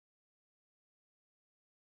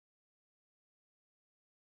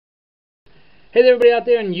Hey there, everybody out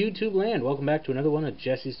there in YouTube land. Welcome back to another one of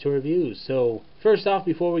Jesse's Tour Reviews. So, first off,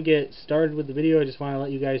 before we get started with the video, I just want to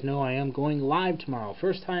let you guys know I am going live tomorrow.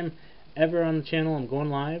 First time ever on the channel, I'm going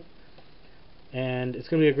live. And it's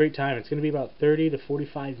going to be a great time. It's going to be about 30 to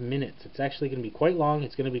 45 minutes. It's actually going to be quite long.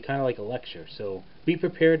 It's going to be kind of like a lecture. So, be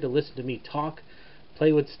prepared to listen to me talk,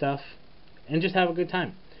 play with stuff, and just have a good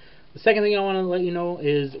time. The second thing I want to let you know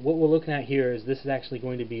is what we're looking at here is this is actually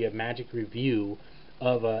going to be a magic review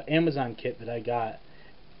of an Amazon kit that I got.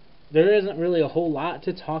 There isn't really a whole lot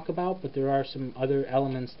to talk about, but there are some other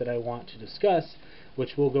elements that I want to discuss,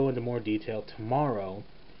 which we'll go into more detail tomorrow.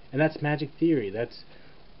 And that's magic theory. That's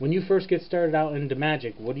when you first get started out into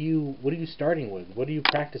magic. What are you starting with? What are you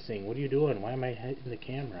practicing? What are you doing? Why am I hitting the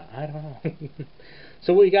camera? I don't know.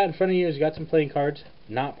 So what you got in front of you is you got some playing cards,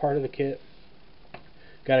 not part of the kit.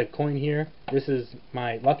 Got a coin here. This is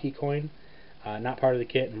my lucky coin, not part of the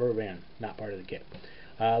kit, and rubber band, not part of the kit.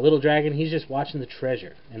 Little dragon, he's just watching the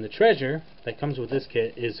treasure. And the treasure that comes with this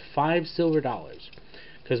kit is $5 silver.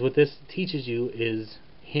 Because what this teaches you is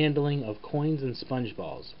handling of coins and sponge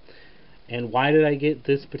balls. And why did I get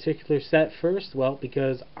this particular set first? Well,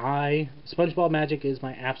 because Spongeball magic is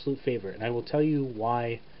my absolute favorite. And I will tell you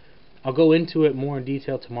why. I'll go into it more in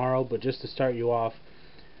detail tomorrow, but just to start you off,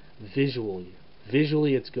 visually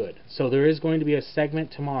it's good. So there is going to be a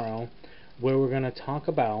segment tomorrow where we're going to talk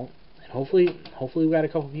about, and hopefully we've got a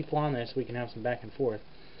couple people on there so we can have some back and forth,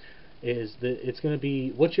 is that it's going to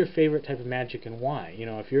be what's your favorite type of magic and why. You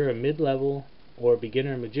know, if you're a mid-level or a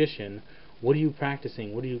beginner magician, what are you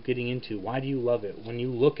practicing? What are you getting into? Why do you love it? When you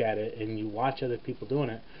look at it and you watch other people doing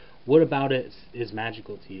it, what about it is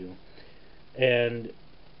magical to you? And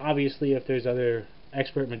obviously if there's other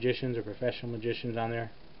expert magicians or professional magicians on there,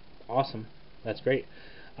 awesome. That's great.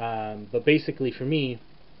 But basically for me,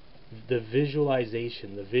 the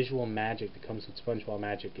visualization, the visual magic that comes with Spongeball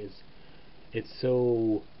magic it's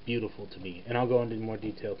so beautiful to me. And I'll go into more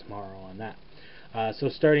detail tomorrow on that. So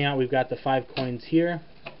starting out, we've got the 5 coins here.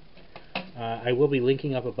 I will be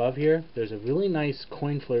linking up above here. There's a really nice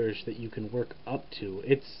coin flourish that you can work up to.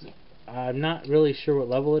 I'm not really sure what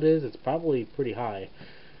level it is. It's probably pretty high.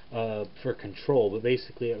 For control, but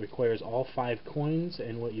basically it requires all 5 coins,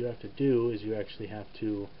 and what you have to do is you actually have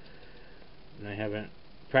to, and I haven't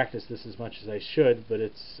practiced this as much as I should, but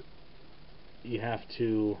you have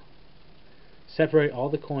to separate all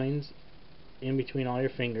the coins in between all your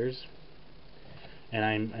fingers, and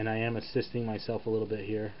I am assisting myself a little bit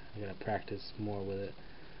here. I gotta practice more with it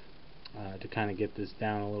to kind of get this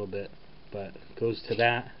down a little bit, but it goes to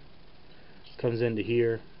that, comes into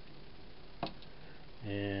here.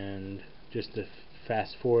 And just to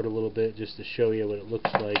fast forward a little bit, just to show you what it looks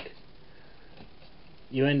like,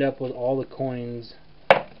 you end up with all the coins.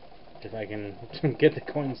 If I can get the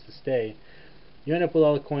coins to stay, you end up with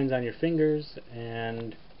all the coins on your fingers.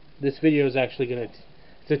 And this video is actually it's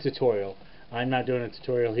a tutorial. I'm not doing a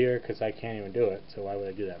tutorial here because I can't even do it, so why would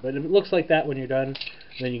I do that? But it looks like that when you're done.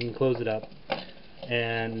 Then you can close it up.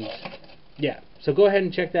 And yeah, so go ahead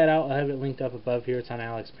and check that out. I'll have it linked up above here. It's on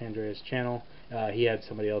Alex Pandrea's channel. He had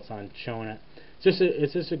somebody else on showing it.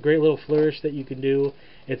 It's just a great little flourish that you can do.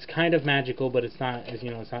 It's kind of magical, but it's not, as you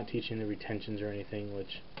know, it's not teaching the retentions or anything,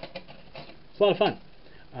 which it's a lot of fun.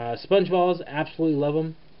 Sponge balls, absolutely love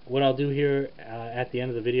them. What I'll do here at the end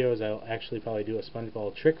of the video is I'll actually probably do a sponge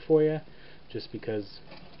ball trick for you, just because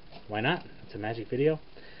why not? It's a magic video.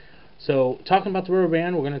 So talking about the rubber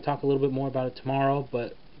band, we're going to talk a little bit more about it tomorrow,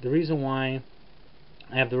 but the reason why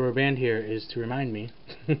I have the rubber band here is to remind me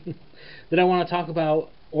that I want to talk about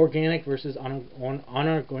organic versus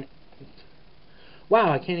unorganic.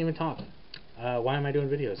 Wow, I can't even talk. Why am I doing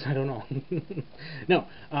videos? I don't know. No,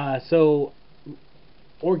 so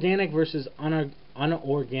organic versus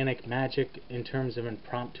unorganic magic in terms of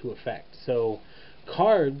impromptu effect. So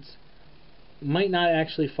cards might not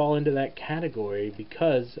actually fall into that category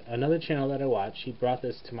because another channel that I watch, he brought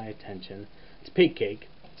this to my attention. It's Pig Cake.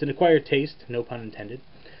 It's an acquired taste, no pun intended.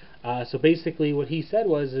 So basically what he said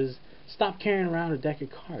is stop carrying around a deck of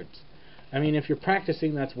cards. I mean, if you're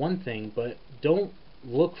practicing, that's one thing, but don't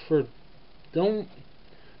look for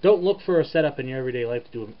a setup in your everyday life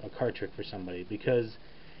to do a card trick for somebody, because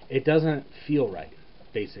it doesn't feel right.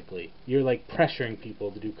 Basically, you're like pressuring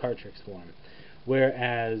people to do card tricks for them.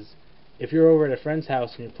 Whereas if you're over at a friend's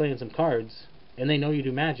house and you're playing some cards and they know you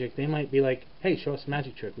do magic, they might be like, hey, show us a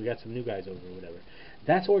magic trick, we got some new guys over, or whatever.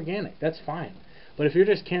 That's organic, that's fine. But if you're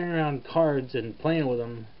just carrying around cards and playing with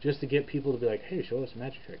them just to get people to be like, hey, show us a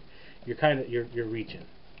magic trick, you're reaching.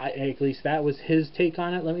 At least that was his take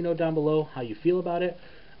on it. Let me know down below how you feel about it.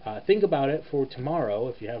 Think about it for tomorrow.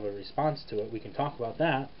 If you have a response to it, we can talk about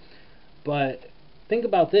that. But think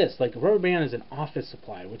about this, like a rubber band is an office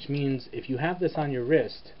supply, which means if you have this on your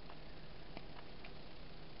wrist,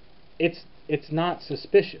 it's not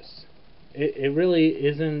suspicious. It really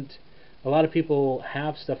isn't. A lot of people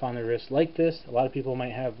have stuff on their wrist like this. A lot of people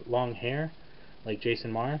might have long hair, like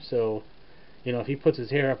Jason Maher. So, you know, if he puts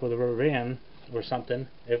his hair up with a rubber band or something,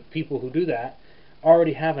 if people who do that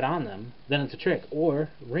already have it on them, then it's a trick. Or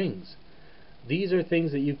rings. These are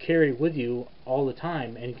things that you carry with you all the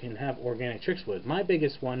time and you can have organic tricks with. My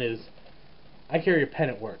biggest one is I carry a pen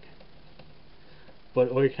at work.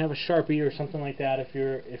 Or you can have a Sharpie or something like that.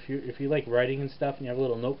 If you like writing and stuff and you have a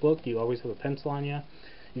little notebook, you always have a pencil on you.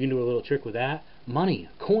 You can do a little trick with that. Money,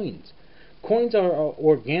 coins. Coins are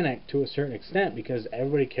organic to a certain extent because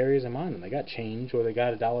everybody carries them on them. They got change, or they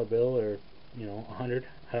got a dollar bill, or you know, 100.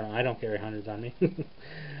 I don't know. I don't carry hundreds on me.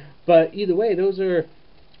 But either way, those are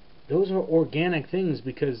organic things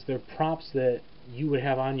because they're props that you would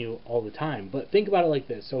have on you all the time. But think about it like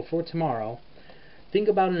this. So for tomorrow, think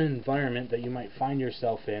about an environment that you might find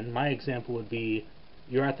yourself in. My example would be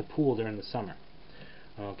you're at the pool during the summer.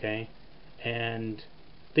 Okay? And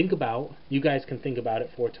think about, you guys can think about it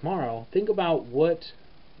for tomorrow, think about what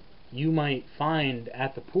you might find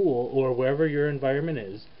at the pool or wherever your environment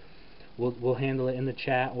is. We'll handle it in the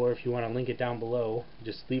chat, or if you want to link it down below,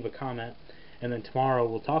 just leave a comment, and then tomorrow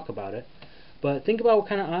we'll talk about it. But think about what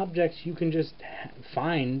kind of objects you can just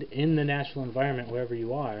find in the natural environment wherever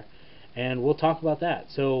you are, and we'll talk about that.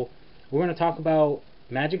 So we're going to talk about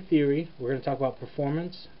magic theory, we're going to talk about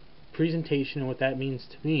performance, presentation, and what that means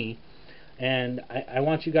to me. And I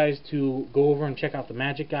want you guys to go over and check out the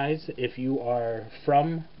Magic guys if you are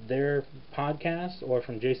from their podcast or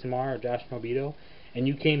from Jason Maher or Josh Norbido and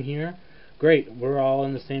you came here, great, we're all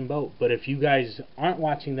in the same boat. But if you guys aren't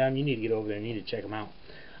watching them, you need to get over there and you need to check them out.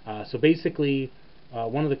 So basically,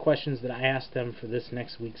 one of the questions that I asked them for this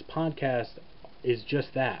next week's podcast is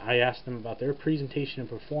just that. I asked them about their presentation and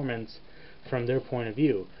performance from their point of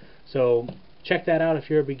view. So check that out if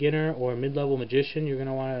you're a beginner or a mid-level magician. You're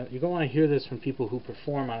gonna want to hear this from people who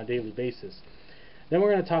perform on a daily basis. Then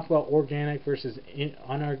we're going to talk about organic versus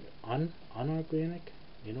inorganic.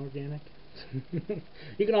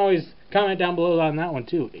 You can always comment down below on that one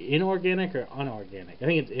too. Inorganic or unorganic? I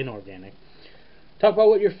think it's inorganic. Talk about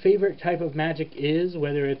what your favorite type of magic is,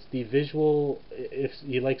 whether it's the visual, if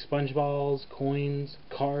you like Spongeballs, coins,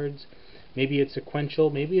 cards. Maybe it's sequential.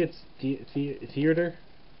 Maybe it's theater,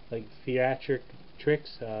 like theatric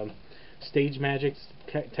tricks, stage magic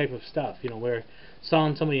type of stuff. You know, where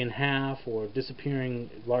sawing somebody in half or disappearing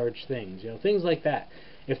large things. You know, things like that.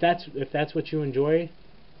 If that's what you enjoy,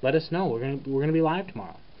 let us know. We're gonna be live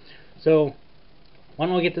tomorrow. So why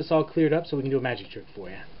don't we get this all cleared up so we can do a magic trick for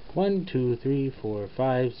you? 1, 2, 3, 4,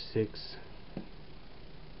 5, 6,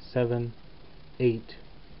 7, 8,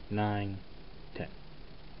 9, 10.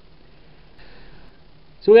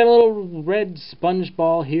 So we got a little red sponge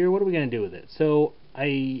ball here. What are we going to do with it? So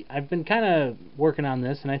I've been kind of working on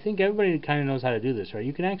this, and I think everybody kind of knows how to do this, right?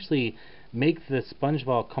 You can actually make the sponge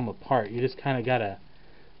ball come apart. You just kind of got to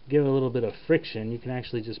give it a little bit of friction. You can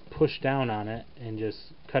actually just push down on it and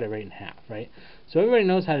just cut it right in half, right? So everybody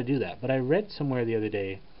knows how to do that. But I read somewhere the other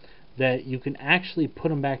day that you can actually put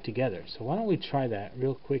them back together. So why don't we try that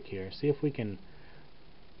real quick here. See if we can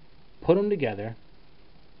put them together.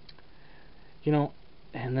 You know,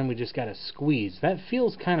 and then we just got to squeeze. That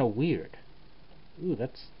feels kind of weird. Ooh,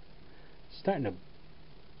 that's starting to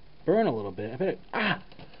burn a little bit. I better... Ah!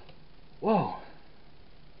 Whoa!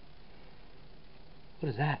 What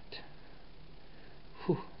is that?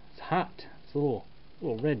 Whew, it's hot. It's a little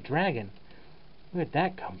red dragon. Where'd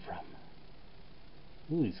that come from?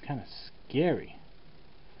 Ooh, he's kind of scary.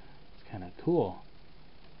 It's kind of cool.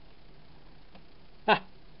 Ah!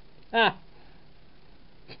 Ah!